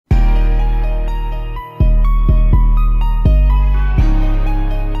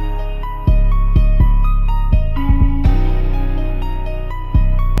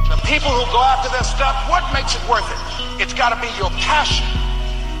go after their stuff. What makes it worth it? It's got to be your passion.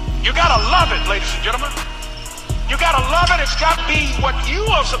 You got to love it, ladies and gentlemen. You got to love it. It's got to be what you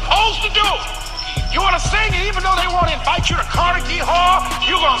are supposed to do. You want to sing, and even though they won't invite you to Carnegie Hall,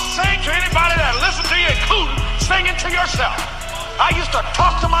 you're going to sing to anybody that listens to you, including singing to yourself. I used to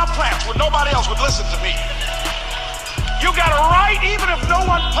talk to my plants when nobody else would listen to me. You got to write, even if no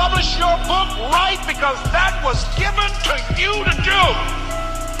one published your book, write, because that was given to you to do.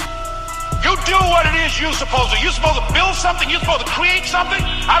 You do what it is you're supposed to. You're supposed to build something. You're supposed to create something.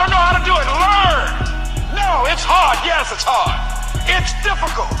 I don't know how to do it. Learn. No, it's hard. Yes, it's hard. It's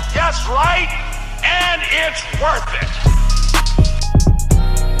difficult. Yes, right. And it's worth it.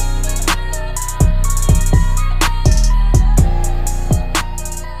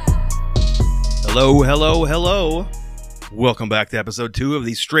 Hello, hello, hello. Welcome back to episode 2 of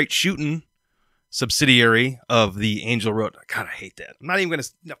the Straight Shootin' subsidiary of the Angel Road. God, I hate that. I'm not even going to...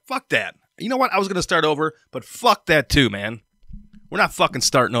 No, fuck that. You know what? I was going to start over, but fuck that too, man. We're not fucking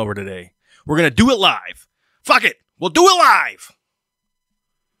starting over today. We're going to do it live. Fuck it. We'll do it live.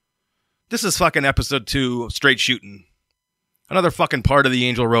 This is fucking episode 2 of Straight Shootin'. Another fucking part of the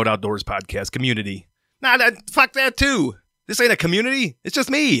Angel Road Outdoors podcast community. Nah, fuck that too. This ain't a community. It's just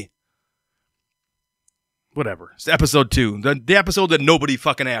me. Whatever. It's episode 2. The episode that nobody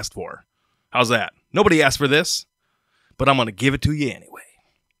fucking asked for. How's that? Nobody asked for this, but I'm going to give it to you anyway.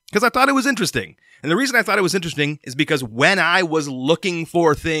 Because I thought it was interesting. And the reason I thought it was interesting is because when I was looking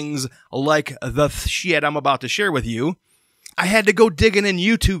for things like the shit I'm about to share with you, I had to go digging in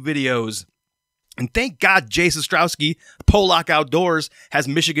YouTube videos. And thank God Jason Strowski, Pollock Outdoors, has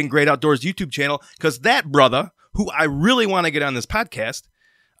Michigan Great Outdoors YouTube channel. Because that brother, who I really want to get on this podcast,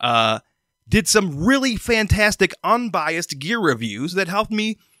 did some really fantastic unbiased gear reviews that helped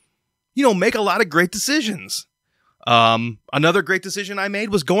me, make a lot of great decisions. Another great decision I made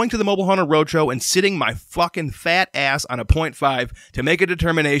was going to the Mobile Hunter Roadshow and sitting my fucking fat ass on a .5 to make a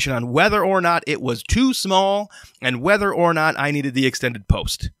determination on whether or not it was too small and whether or not I needed the extended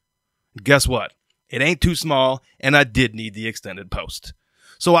post. Guess what? It ain't too small, and I did need the extended post.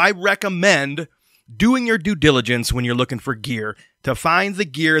 So I recommend doing your due diligence when you're looking for gear to find the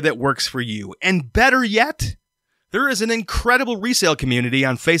gear that works for you. And better yet, there is an incredible resale community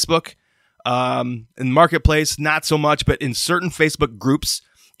on Facebook, in Marketplace, not so much, but in certain Facebook groups.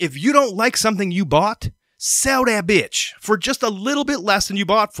 If you don't like something you bought, sell that bitch for just a little bit less than you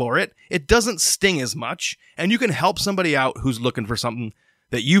bought for it. It doesn't sting as much, and you can help somebody out who's looking for something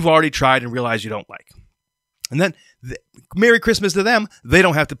that you've already tried and realize you don't like. And then, Merry Christmas to them. They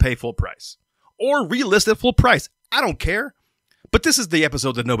don't have to pay full price. Or relist at full price. I don't care. But this is the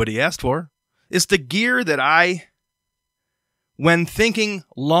episode that nobody asked for. It's the gear that when thinking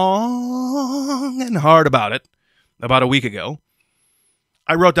long and hard about it, about a week ago,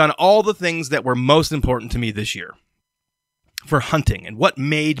 I wrote down all the things that were most important to me this year for hunting and what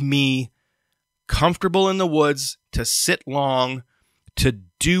made me comfortable in the woods, to sit long, to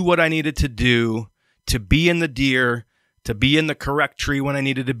do what I needed to do, to be in the deer, to be in the correct tree when I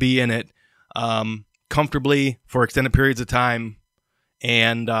needed to be in it, comfortably for extended periods of time.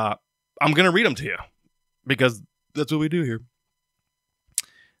 And I'm going to read them to you because that's what we do here.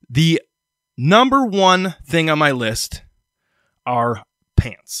 The number one thing on my list are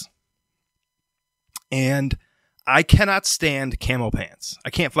pants. And I cannot stand camo pants. I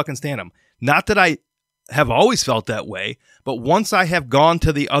can't fucking stand them. Not that I have always felt that way, but once I have gone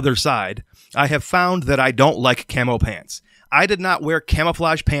to the other side, I have found that I don't like camo pants. I did not wear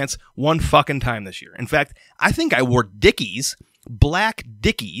camouflage pants one fucking time this year. In fact, I think I wore Dickies, black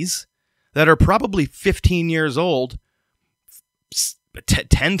Dickies, that are probably 15 years old,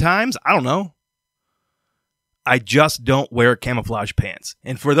 10 times? I don't know. I just don't wear camouflage pants.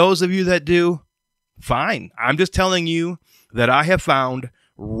 And for those of you that do, fine. I'm just telling you that I have found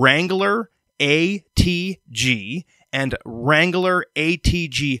Wrangler ATG and Wrangler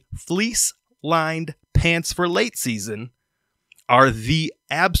ATG fleece-lined pants for late season are the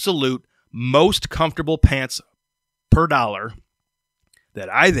absolute most comfortable pants per dollar that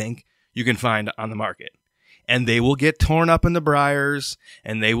I think you can find on the market. And they will get torn up in the briars,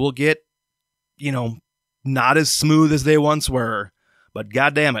 and they will get, not as smooth as they once were. But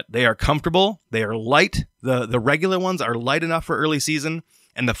goddamn it, they are comfortable. They are light. The regular ones are light enough for early season,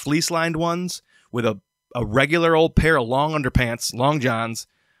 and the fleece-lined ones with a regular old pair of long underpants, long johns,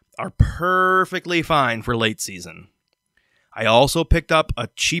 are perfectly fine for late season. I also picked up a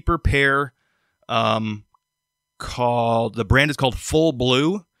cheaper pair the brand is called Full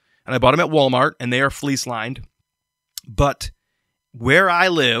Blue, and I bought them at Walmart, and they are fleece-lined. But where I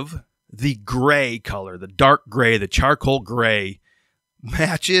live, the gray color, the dark gray, the charcoal gray,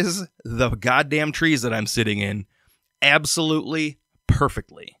 matches the goddamn trees that I'm sitting in absolutely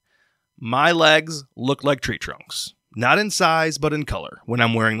perfectly. My legs look like tree trunks, not in size, but in color when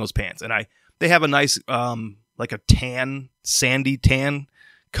I'm wearing those pants. And they have a nice, like a tan, sandy tan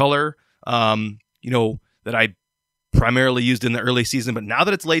color, that I primarily used in the early season. But now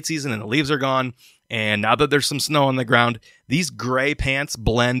that it's late season and the leaves are gone, and now that there's some snow on the ground, these gray pants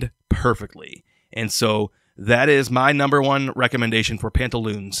blend perfectly. And so that is my number one recommendation for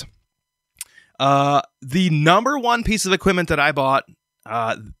pantaloons. The number one piece of equipment that I bought,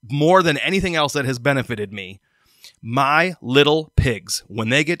 more than anything else that has benefited me, my little pigs, when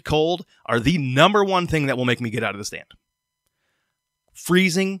they get cold, are the number one thing that will make me get out of the stand.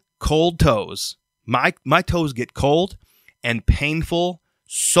 Freezing cold toes. My toes get cold and painful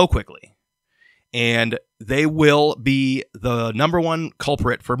so quickly. And they will be the number one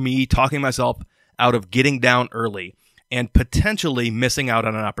culprit for me talking myself out of getting down early and potentially missing out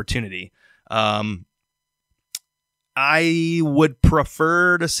on an opportunity. I would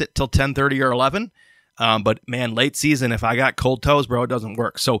prefer to sit till 10:30 or 11. But man, late season, if I got cold toes, bro, it doesn't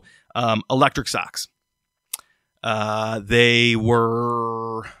work. So, electric socks. They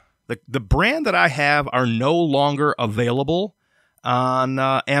were the brand that I have are no longer available on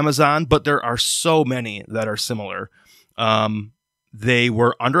Amazon, but there are so many that are similar. They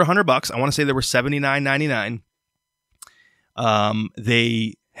were under $100. I want to say they were $79.99.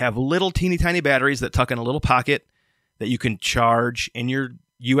 They have little teeny tiny batteries that tuck in a little pocket that you can charge in your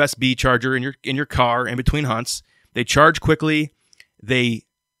USB charger in your car in between hunts. They charge quickly. They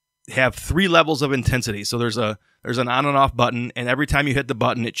have 3 levels of intensity. So there's an on and off button, and every time you hit the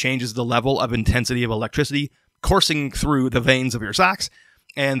button, it changes the level of intensity of electricity coursing through the veins of your socks,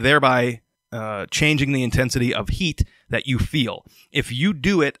 and thereby changing the intensity of heat that you feel. If you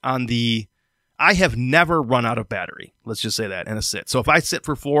do it on I have never run out of battery. Let's just say that in a sit. So if I sit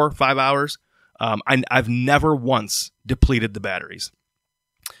for 4 or 5 hours, I've never once depleted the batteries.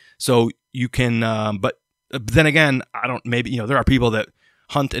 So you can, but then again, there are people that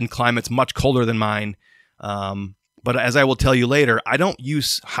hunt in climates much colder than mine. But as I will tell you later, I don't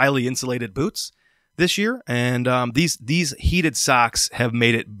use highly insulated boots this year. And these heated socks have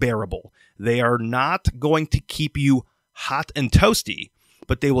made it bearable. They are not going to keep you hot and toasty,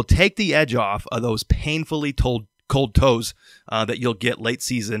 but they will take the edge off of those painfully cold toes that you'll get late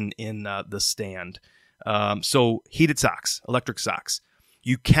season in the stand. So heated socks, electric socks.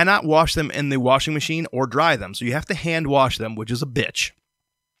 You cannot wash them in the washing machine or dry them. So you have to hand wash them, which is a bitch,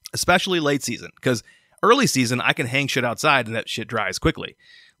 especially late season. Because early season, I can hang shit outside and that shit dries quickly.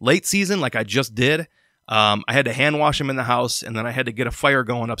 Late season, like I just did, I had to hand wash them in the house, and then I had to get a fire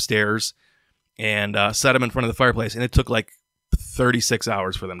going upstairs and set them in front of the fireplace. And it took like 36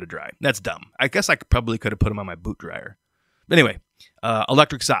 hours for them to dry. That's dumb. I guess I probably could have put them on my boot dryer. But anyway,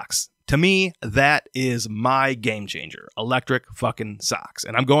 electric socks. To me, that is my game changer. Electric fucking socks.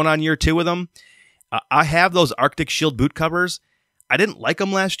 And I'm going on year 2 with them. I have those Arctic Shield boot covers. I didn't like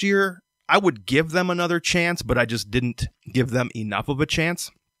them last year. I would give them another chance, but I just didn't give them enough of a chance.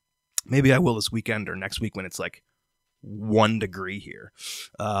 Maybe I will this weekend or next week when it's like 1 degree here.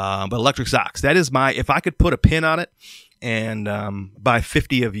 But electric socks. That is if I could put a pin on it and buy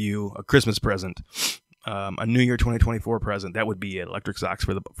 50 of you a Christmas present, a New Year 2024 present, that would be it. Electric socks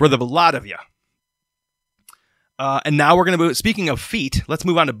for the lot of you. And now we're going to speaking of feet, let's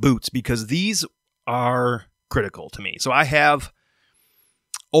move on to boots, because these are critical to me. So I have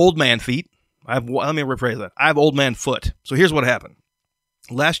old man feet. Let me rephrase that. I have old man foot. So here's what happened.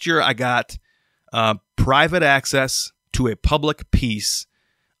 Last year I got private access to a public piece.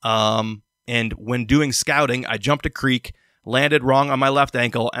 And when doing scouting, I jumped a creek, landed wrong on my left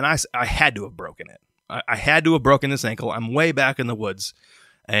ankle, and I had to have broken it. I had to have broken this ankle. I'm way back in the woods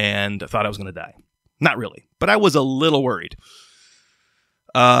and I thought I was going to die. Not really, but I was a little worried.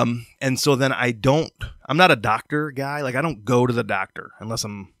 And so then I'm not a doctor guy. Like, I don't go to the doctor unless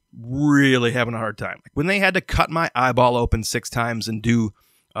I'm really having a hard time. Like when they had to cut my eyeball open 6 times and do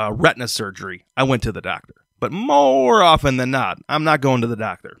retina surgery, I went to the doctor. But more often than not, I'm not going to the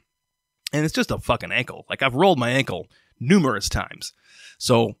doctor. And it's just a fucking ankle. Like, I've rolled my ankle numerous times.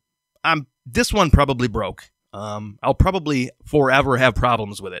 So this one probably broke. I'll probably forever have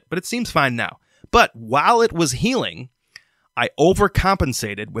problems with it, but it seems fine now. But while it was healing, I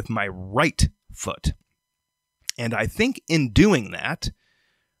overcompensated with my right foot. And I think in doing that,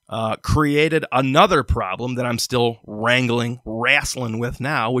 created another problem that I'm still wrestling with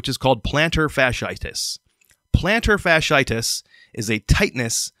now, which is called plantar fasciitis. Plantar fasciitis is a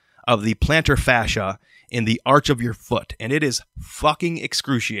tightness of the plantar fascia in the arch of your foot, and it is fucking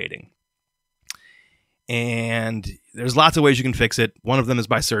excruciating. and there's lots of ways you can fix it. One of them is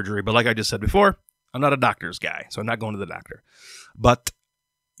by surgery, but like I just said before, I'm not a doctor's guy, so I'm not going to the doctor. But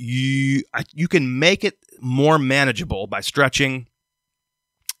you can make it more manageable by stretching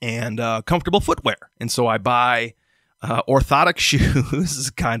and comfortable footwear. And so I buy orthotic shoes,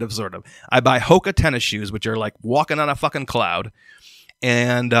 kind of, sort of. I buy Hoka tennis shoes, which are like walking on a fucking cloud.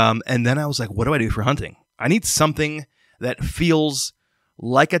 And then I was like, what do I do for hunting? I need something that feels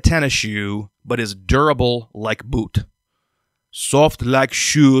like a tennis shoe, but is durable like boot. Soft like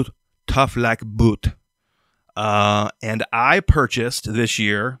shoe, tough like boot. And I purchased this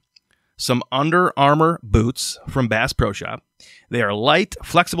year some Under Armour boots from Bass Pro Shop. They are light,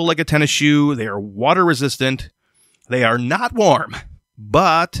 flexible like a tennis shoe. They are water resistant. They are not warm,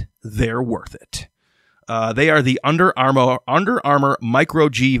 but they're worth it. They are the Under Armour Micro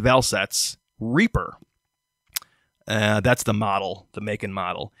G Valsetz Reaper. That's the model, the make and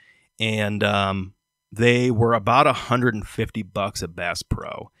model. And they were about $150 at Bass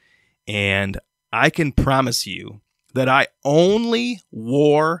Pro. And I can promise you that I only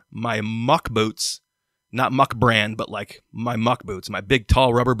wore my muck boots, not muck brand, but like my muck boots, my big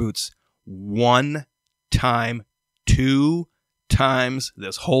tall rubber boots, one time, 2 times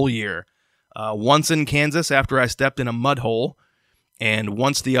this whole year. Once in Kansas after I stepped in a mud hole, and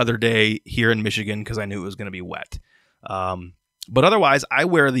once the other day here in Michigan because I knew it was going to be wet. But otherwise, I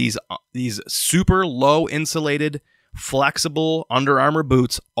wear these super low insulated, flexible Under Armour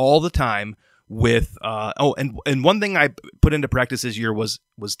boots all the time. With and one thing I put into practice this year was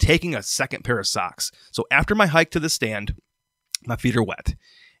taking a second pair of socks. So after my hike to the stand, my feet are wet,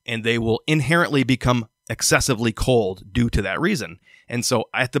 and they will inherently become excessively cold due to that reason. And so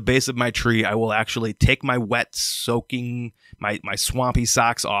at the base of my tree, I will actually take my wet, soaking, my swampy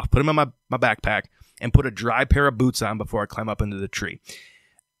socks off, put them in my backpack, and put a dry pair of boots on before I climb up into the tree.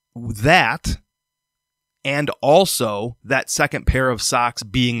 That, and also that second pair of socks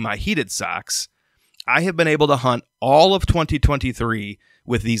being my heated socks, I have been able to hunt all of 2023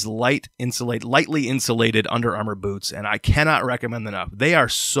 with these lightly insulated Under Armour boots, and I cannot recommend them enough. They are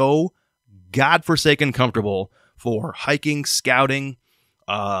so godforsaken comfortable for hiking, scouting,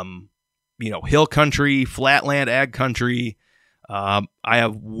 hill country, flatland, ag country. I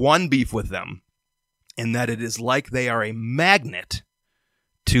have one beef with them, in that it is like they are a magnet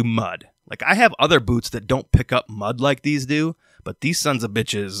to mud. Like, I have other boots that don't pick up mud like these do, but these sons of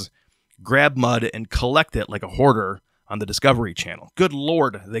bitches grab mud and collect it like a hoarder on the Discovery Channel. Good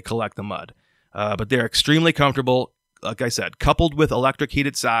Lord, they collect the mud. But they're extremely comfortable, like I said, coupled with electric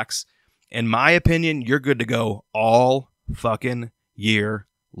heated socks. In my opinion, you're good to go all fucking year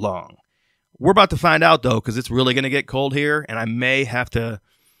long. We're about to find out, though, because it's really going to get cold here, and I may have to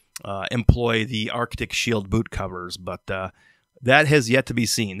employ the Arctic Shield boot covers, but that has yet to be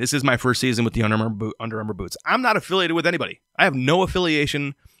seen. This is my first season with the Under Armour boots. I'm not affiliated with anybody. I have no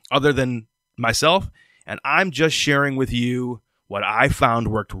affiliation other than myself, and I'm just sharing with you what I found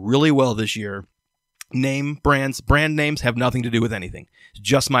worked really well this year. Brand names have nothing to do with anything. It's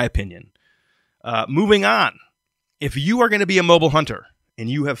just my opinion. Moving on. If you are going to be a mobile hunter and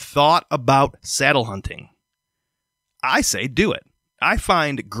you have thought about saddle hunting, I say do it. I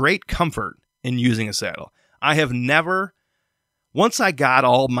find great comfort in using a saddle. I have never, once I got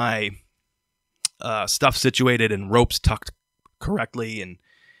all my stuff situated and ropes tucked correctly, and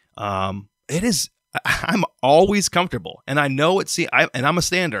I'm always comfortable. And I know and I'm a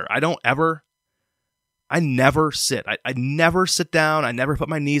stander. I never sit. I never sit down. I never put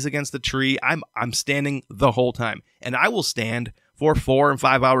my knees against the tree. I'm standing the whole time. And I will stand for 4 and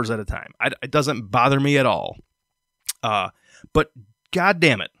 5 hours at a time. It doesn't bother me at all. But God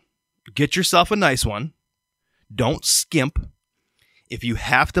damn it, get yourself a nice one. Don't skimp. If you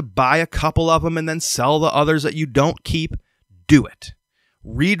have to buy a couple of them and then sell the others that you don't keep, do it.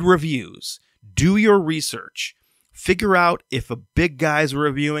 Read reviews. Do your research. Figure out if a big guy's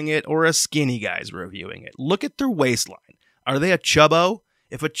reviewing it or a skinny guy's reviewing it. Look at their waistline. Are they a chubbo?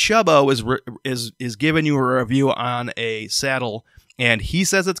 If a chubbo is giving you a review on a saddle and he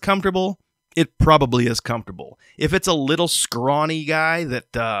says it's comfortable, it probably is comfortable. If it's a little scrawny guy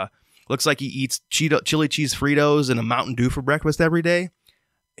that looks like he eats chili cheese Fritos and a Mountain Dew for breakfast every day,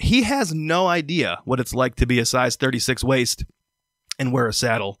 he has no idea what it's like to be a size 36 waist and wear a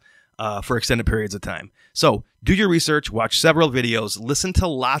saddle for extended periods of time. So do your research, watch several videos, listen to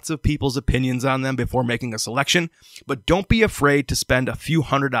lots of people's opinions on them before making a selection, but don't be afraid to spend a few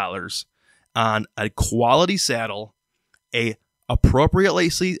 $100s on a quality saddle, a appropriately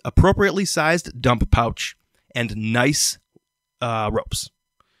sized dump pouch, and nice ropes.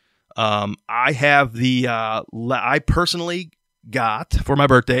 I have I personally got for my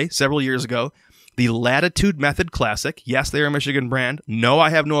birthday several years ago the Latitude Method Classic. Yes, they are a Michigan brand. No, I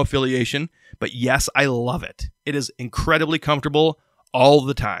have no affiliation, but yes, I love it. It is incredibly comfortable all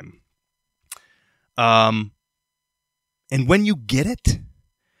the time. And when you get it,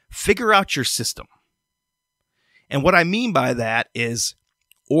 figure out your system. And what I mean by that is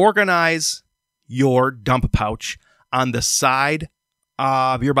organize your dump pouch on the side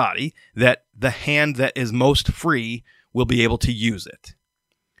of your body that the hand that is most free will be able to use it.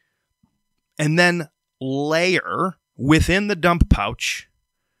 And then layer within the dump pouch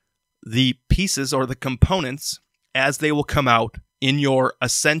the pieces or the components as they will come out in your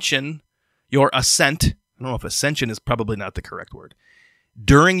ascent. I don't know if ascension is probably not the correct word.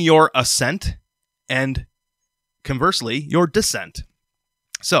 During your ascent and conversely, your descent.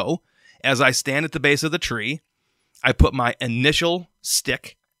 So, as I stand at the base of the tree, I put my initial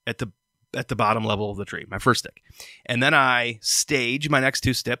stick at the bottom level of the tree, my first stick. And then I stage my next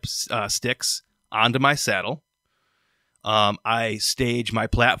two sticks onto my saddle. I stage my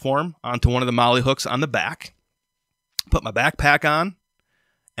platform onto one of the molly hooks on the back, put my backpack on,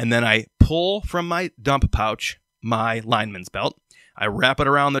 and then I pull from my dump pouch my lineman's belt. I wrap it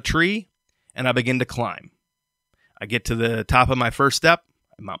around the tree, and I begin to climb. I get to the top of my first step,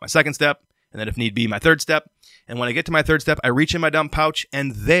 I mount my second step, and then if need be, my third step. And when I get to my third step, I reach in my dump pouch,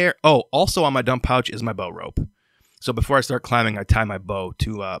 and also on my dump pouch is my bow rope. So before I start climbing, I tie my bow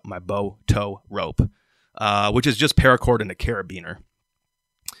to my bow tow rope, which is just paracord and a carabiner.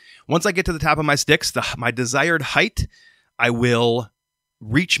 Once I get to the top of my sticks, my desired height, I will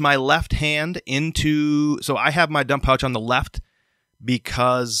reach my left hand into... So I have my dump pouch on the left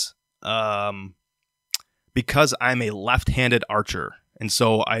because I'm a left-handed archer. And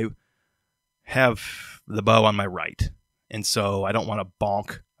so I have the bow on my right. And so I don't want to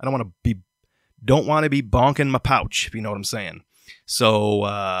bonk. I don't want to be bonking my pouch, if you know what I'm saying. So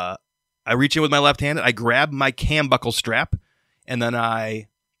I reach in with my left hand, I grab my cam buckle strap, and then I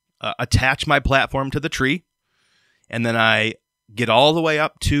attach my platform to the tree, and then I get all the way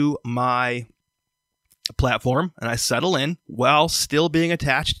up to my platform, and I settle in while still being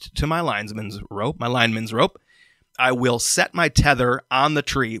attached to my lineman's rope. I will set my tether on the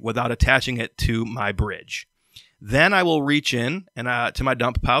tree without attaching it to my bridge. Then I will reach in and to my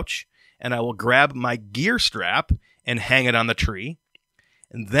dump pouch, and I will grab my gear strap and hang it on the tree.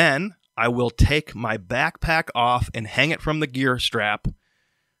 And then I will take my backpack off and hang it from the gear strap,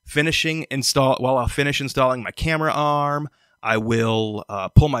 while I finish installing my camera arm. I will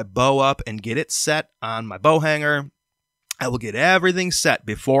pull my bow up and get it set on my bow hanger. I will get everything set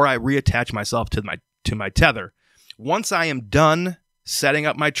before I reattach myself to my tether. Once I am done setting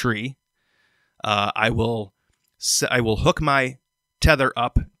up my tree, I will hook my tether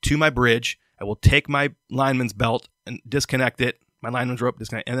up to my bridge. I will take my lineman's belt and disconnect it, my lineman's rope,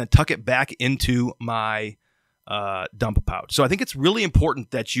 and then tuck it back into my dump pouch. So I think it's really important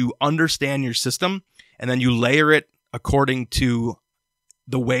that you understand your system and then you layer it according to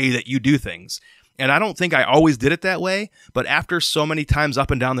the way that you do things. And I don't think I always did it that way, but after so many times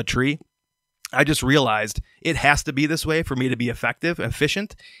up and down the tree, I just realized it has to be this way for me to be effective,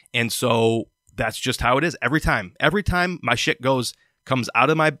 efficient. And so that's just how it is every time. Every time my shit comes out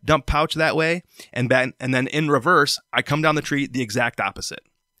of my dump pouch that way, and then in reverse, I come down the tree the exact opposite.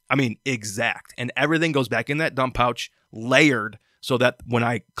 I mean, exact. And everything goes back in that dump pouch, layered, so that when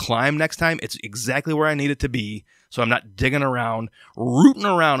I climb next time, it's exactly where I need it to be. So I'm not digging around, rooting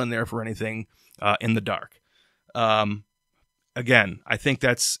around in there for anything in the dark. Again, I think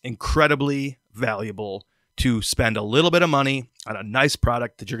that's incredibly valuable to spend a little bit of money on a nice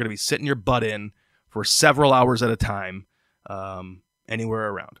product that you're going to be sitting your butt in for several hours at a time, anywhere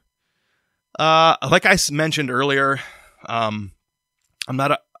around. Like I mentioned earlier, I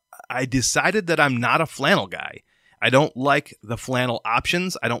decided that I'm not a flannel guy. I don't like the flannel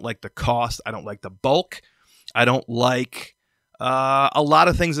options. I don't like the cost. I don't like the bulk. I don't like a lot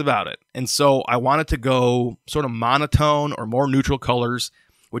of things about it. And so I wanted to go sort of monotone or more neutral colors,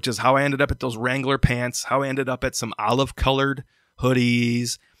 which is how I ended up at those Wrangler pants, how I ended up at some olive-colored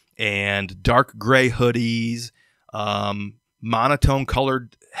hoodies and dark gray hoodies, monotone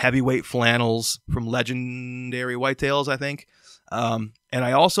colored heavyweight flannels from Legendary Whitetails, I think. And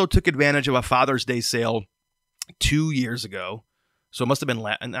I also took advantage of a Father's Day sale 2 years ago. So it must have been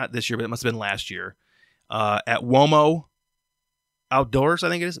not this year, but it must have been last year. At Uomo Outdoors, I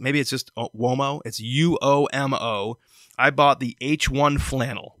think it is. Maybe it's just Uomo. It's UOMO. I bought the H1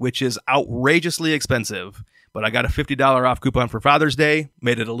 Flannel, which is outrageously expensive, but I got a $50 off coupon for Father's Day,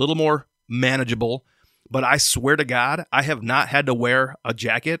 made it a little more manageable. But I swear to God, I have not had to wear a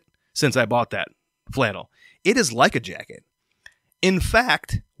jacket since I bought that flannel. It is like a jacket. In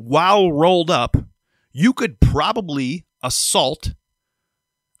fact, while rolled up, you could probably assault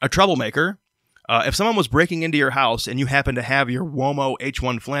a troublemaker. If someone was breaking into your house and you happen to have your Uomo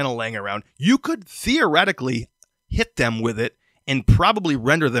H1 Flannel laying around, you could theoretically hit them with it and probably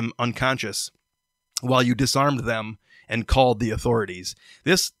render them unconscious while you disarmed them and called the authorities.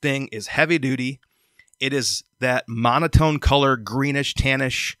 This thing is heavy duty. It is that monotone color, greenish,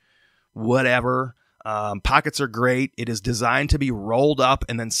 tannish, whatever. Pockets are great. It is designed to be rolled up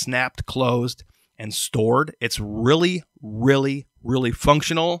and then snapped closed and stored. It's really, really, really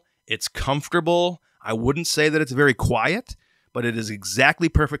functional. It's comfortable. I wouldn't say that it's very quiet, but it is exactly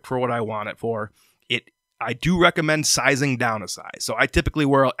perfect for what I want it for. I do recommend sizing down a size. So I typically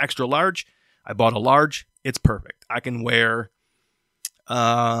wear an extra large. I bought a large. It's perfect. I can wear,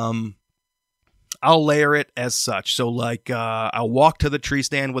 I'll layer it as such. So like, I'll walk to the tree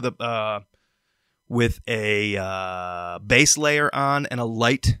stand with a base layer on and a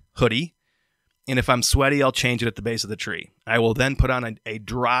light hoodie. And if I'm sweaty, I'll change it at the base of the tree. I will then put on a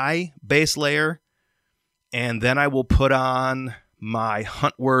dry base layer, and then I will put on my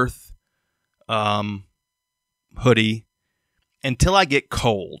Huntworth hoodie until I get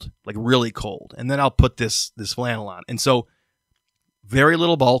cold, like really cold. And then I'll put this flannel on. And so very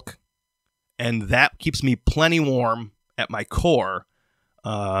little bulk, and that keeps me plenty warm at my core,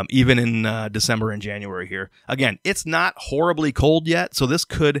 even in December and January here. Again, it's not horribly cold yet, so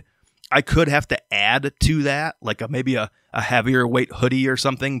I could have to add to that, like maybe a heavier weight hoodie or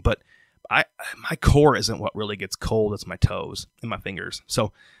something, but my core isn't what really gets cold. It's my toes and my fingers.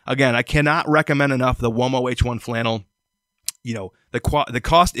 So again, I cannot recommend enough the Uomo H1 Flannel. You know, the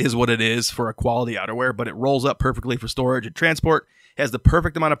cost is what it is for a quality outerwear, but it rolls up perfectly for storage and transport. It has the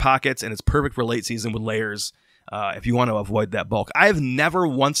perfect amount of pockets, and it's perfect for late season with layers if you want to avoid that bulk. I have never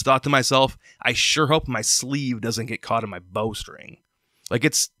once thought to myself, I sure hope my sleeve doesn't get caught in my bowstring. Like,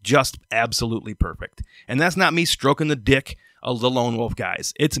 it's just absolutely perfect. And that's not me stroking the dick of the lone wolf,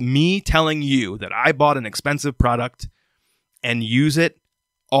 guys. It's me telling you that I bought an expensive product and use it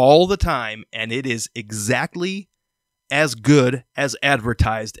all the time, and it is exactly as good as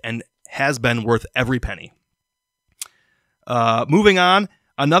advertised and has been worth every penny. Moving on,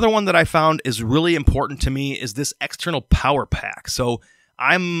 another one that I found is really important to me is this external power pack. So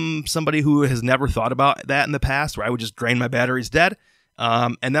I'm somebody who has never thought about that in the past, where I would just drain my batteries dead.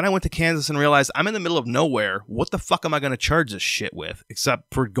 And then I went to Kansas and realized I'm in the middle of nowhere. What the fuck am I going to charge this shit with,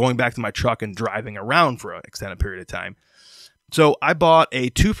 except for going back to my truck and driving around for an extended period of time? So I bought a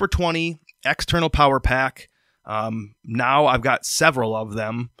 2 for $20 external power pack. Now I've got several of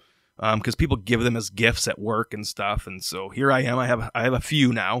them because people give them as gifts at work and stuff. And so here I am. I have a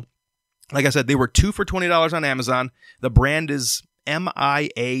few now. Like I said, they were 2 for $20 on Amazon. The brand is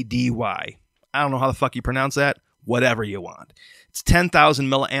MIADY. I don't know how the fuck you pronounce that. Whatever you want. It's 10,000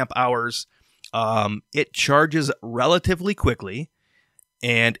 milliamp hours. It charges relatively quickly,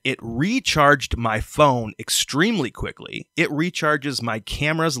 and it recharged my phone extremely quickly. It recharges my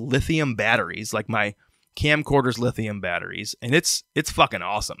camera's lithium batteries, like my camcorder's lithium batteries, and it's fucking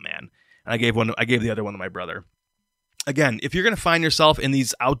awesome, man. And I gave the other one to my brother. Again, if you're gonna find yourself in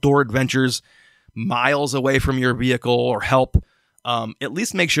these outdoor adventures, miles away from your vehicle or help, at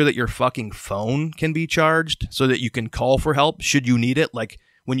least make sure that your fucking phone can be charged so that you can call for help should you need it. Like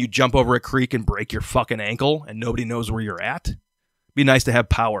when you jump over a creek and break your fucking ankle and nobody knows where you're at. Be nice to have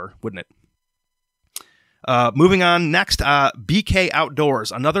power, wouldn't it? Moving on next, BK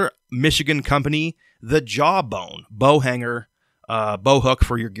Outdoors, another Michigan company, the Jawbone bow hanger, bow hook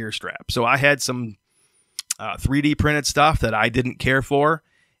for your gear strap. So I had some 3D printed stuff that I didn't care for,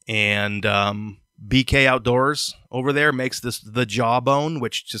 and BK Outdoors over there makes the Jawbone,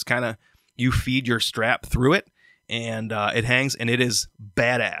 which just kind of, you feed your strap through it, and it hangs, and it is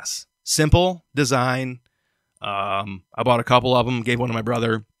badass. Simple design. I bought a couple of them, gave one to my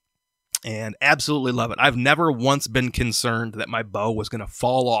brother, and absolutely love it. I've never once been concerned that my bow was going to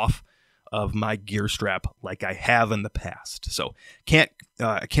fall off of my gear strap like I have in the past. So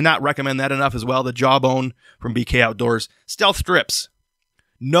cannot recommend that enough as well. The Jawbone from BK Outdoors. Stealth strips.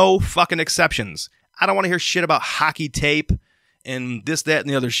 No fucking exceptions. I don't want to hear shit about hockey tape and this, that, and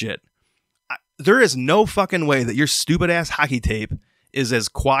the other shit. There is no fucking way that your stupid ass hockey tape is as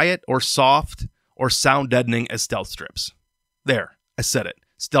quiet or soft or sound deadening as stealth strips. There, I said it.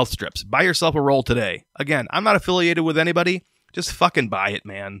 Stealth strips. Buy yourself a roll today. Again, I'm not affiliated with anybody. Just fucking buy it,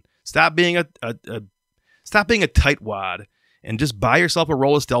 man. Stop being a tightwad and just buy yourself a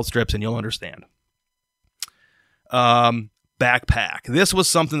roll of stealth strips and you'll understand. Backpack. This was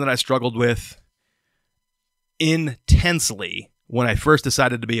something that I struggled with intensely when I first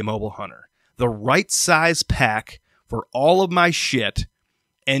decided to be a mobile hunter. The right size pack for all of my shit,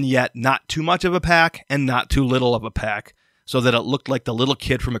 and yet not too much of a pack and not too little of a pack, so that it looked like the little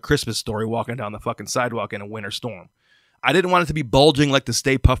kid from A Christmas Story walking down the fucking sidewalk in a winter storm. I didn't want it to be bulging like the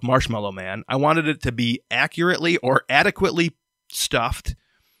Stay Puft Marshmallow Man. I wanted it to be accurately or adequately stuffed,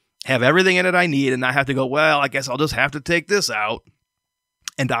 have everything in it I need, and not have to go, well, I guess I'll just have to take this out.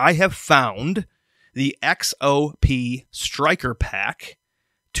 And I have found the XOP Stryker pack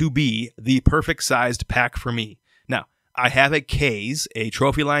to be the perfect sized pack for me. Now, I have a K's, a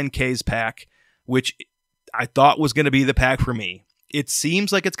Trophy Line K's pack, which I thought was going to be the pack for me. It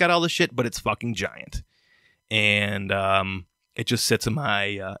seems like it's got all the shit, but it's fucking giant. And it just sits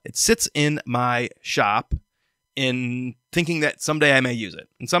in my shop in thinking that someday I may use it.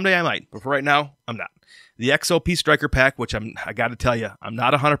 And someday I might, but for right now, I'm not. The XOP Stryker pack, which I got to tell you, I'm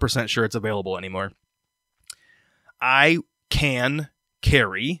not 100% sure it's available anymore. I can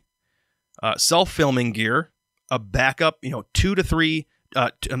carry self-filming gear, a backup, 2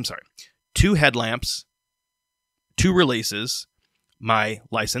 headlamps, 2 releases, my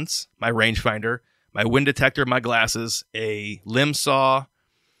license, my rangefinder, my wind detector, my glasses, a limb saw,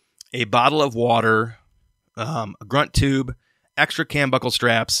 a bottle of water, a grunt tube, extra cam buckle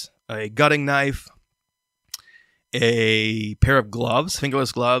straps, a gutting knife, a pair of gloves,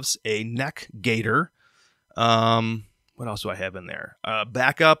 fingerless gloves, a neck gaiter. What else do I have in there? A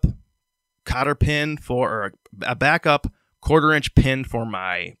backup cotter pin or a backup 1/4-inch pin for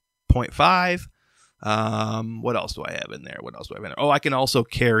my .5. What else do I have in there? Oh, I can also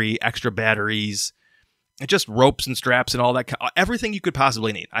carry extra batteries, just ropes and straps and all that. Everything you could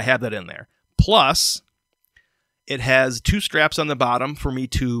possibly need. I have that in there. Plus, it has 2 straps on the bottom for me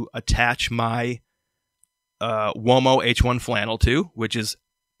to attach my Uomo H1 Flannel to, which is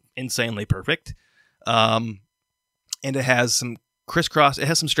insanely perfect. And it has some crisscross. It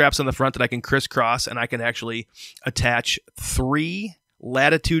has some straps on the front that I can crisscross, and I can actually attach 3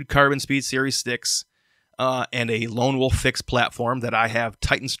 Latitude Carbon Speed Series sticks and a Lone Wolf Fix platform that I have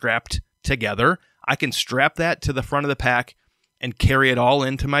Titan strapped together. I can strap that to the front of the pack and carry it all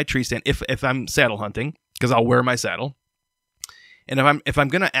into my tree stand if I'm saddle hunting, because I'll wear my saddle. And if I'm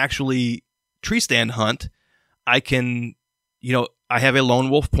gonna actually tree stand hunt, I can, I have a Lone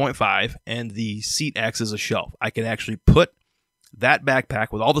Wolf .5 and the seat acts as a shelf. I can actually put that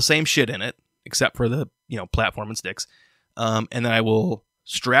backpack with all the same shit in it, except for the, platform and sticks. And then I will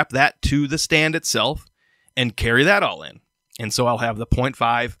strap that to the stand itself and carry that all in. And so I'll have the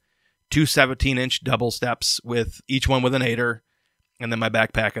 .5, 2 17-inch double steps with each one with an 8er, and then my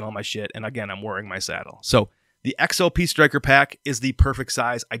backpack and all my shit. And again, I'm wearing my saddle. So the XOP Stryker pack is the perfect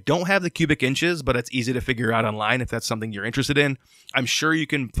size. I don't have the cubic inches, but it's easy to figure out online if that's something you're interested in. I'm sure you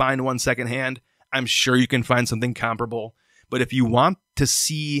can find one secondhand. I'm sure you can find something comparable. But if you want to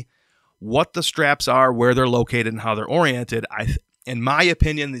see what the straps are, where they're located, and how they're oriented, in my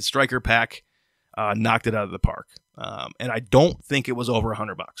opinion, the Stryker pack knocked it out of the park. And I don't think it was over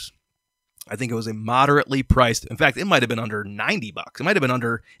 $100. I think it was a moderately priced. In fact, it might have been under $90. It might have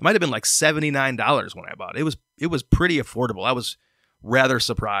been like $79 when I bought it. It was pretty affordable. I was rather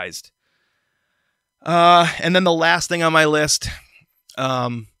surprised. And then the last thing on my list,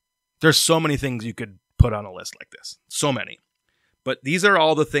 there's so many things you could put on a list like this. So many. But these are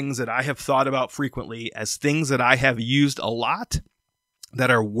all the things that I have thought about frequently as things that I have used a lot,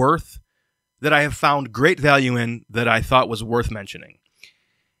 that I have found great value in, that I thought was worth mentioning.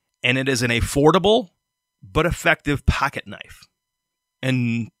 And it is an affordable but effective pocket knife.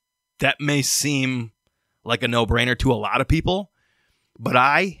 And that may seem like a no-brainer to a lot of people, but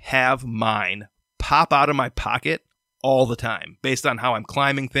I have mine pop out of my pocket all the time based on how I'm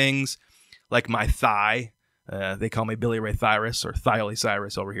climbing things, like my thigh. They call me Billy Ray Cyrus or Thighley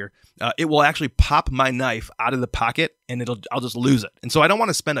Cyrus over here. It will actually pop my knife out of the pocket and I'll just lose it. And so I don't want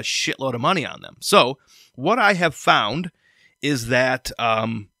to spend a shitload of money on them. So what I have found is that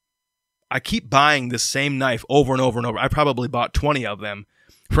I keep buying this same knife over and over and over. I probably bought 20 of them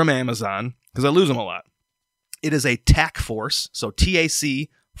from Amazon because I lose them a lot. It is a TAC Force, so TAC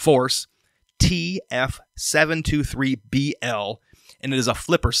Force TF723BL, and it is a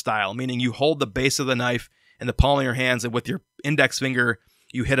flipper style, meaning you hold the base of the knife in the palm of your hands, and with your index finger,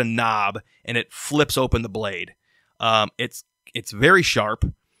 you hit a knob, and it flips open the blade. It's very sharp.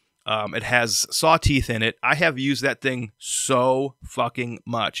 It has saw teeth in it. I have used that thing so fucking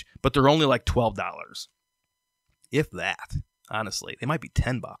much, but they're only like $12. If that, honestly. They might be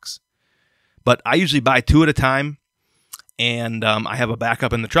 $10. But I usually buy 2 at a time, and I have a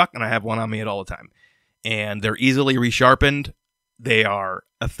backup in the truck, and I have one on me at all the time. And they're easily resharpened. They are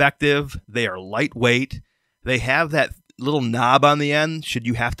effective. They are lightweight. They have that little knob on the end should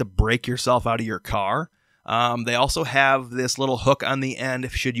you have to break yourself out of your car. They also have this little hook on the end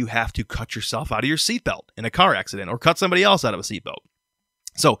if should you have to cut yourself out of your seatbelt in a car accident or cut somebody else out of a seatbelt.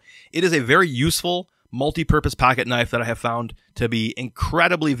 So it is a very useful multi-purpose pocket knife that I have found to be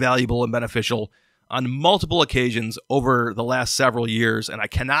incredibly valuable and beneficial on multiple occasions over the last several years, and I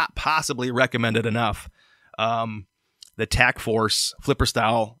cannot possibly recommend it enough. The Tac Force flipper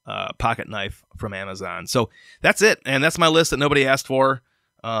style pocket knife from Amazon. So that's it, and that's my list that nobody asked for.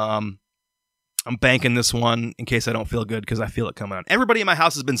 I'm banking this one in case I don't feel good because I feel it coming on. Everybody in my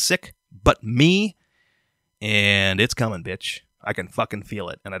house has been sick but me, and it's coming, bitch. I can fucking feel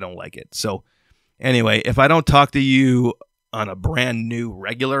it, and I don't like it. So anyway, if I don't talk to you on a brand new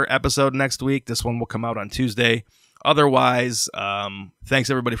regular episode next week, this one will come out on Tuesday. Otherwise, thanks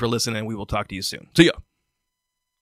everybody for listening. We will talk to you soon. See ya.